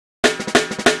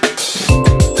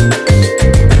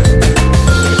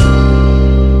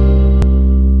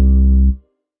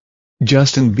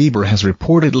Justin Bieber has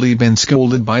reportedly been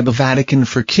scolded by the Vatican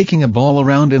for kicking a ball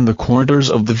around in the corridors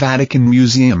of the Vatican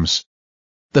museums.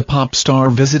 The pop star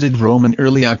visited Rome in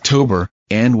early October,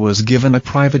 and was given a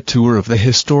private tour of the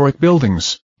historic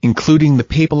buildings, including the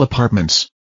papal apartments.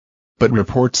 But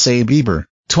reports say Bieber,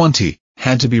 20,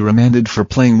 had to be remanded for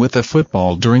playing with a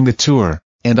football during the tour,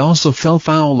 and also fell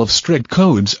foul of strict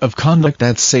codes of conduct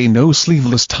that say no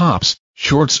sleeveless tops,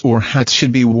 shorts or hats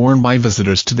should be worn by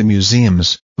visitors to the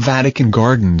museums, Vatican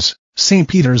Gardens, St.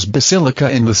 Peter's Basilica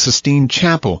and the Sistine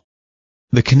Chapel.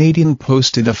 The Canadian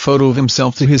posted a photo of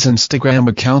himself to his Instagram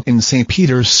account in St.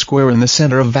 Peter's Square in the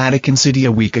center of Vatican City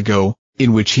a week ago,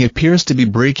 in which he appears to be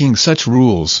breaking such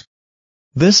rules.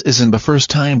 This isn't the first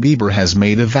time Bieber has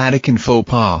made a Vatican faux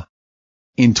pas.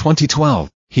 In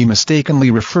 2012, he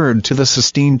mistakenly referred to the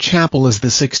Sistine Chapel as the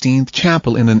 16th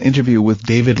Chapel in an interview with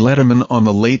David Letterman on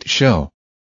The Late Show.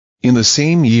 In the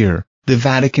same year, the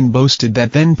Vatican boasted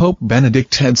that then Pope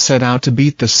Benedict had set out to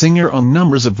beat the singer on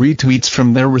numbers of retweets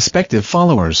from their respective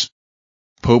followers.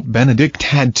 Pope Benedict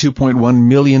had 2.1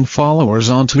 million followers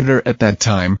on Twitter at that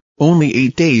time, only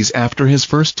 8 days after his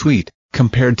first tweet,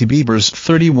 compared to Bieber's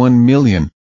 31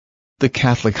 million. The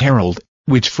Catholic Herald,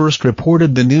 which first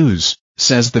reported the news,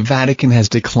 says the Vatican has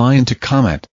declined to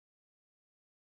comment.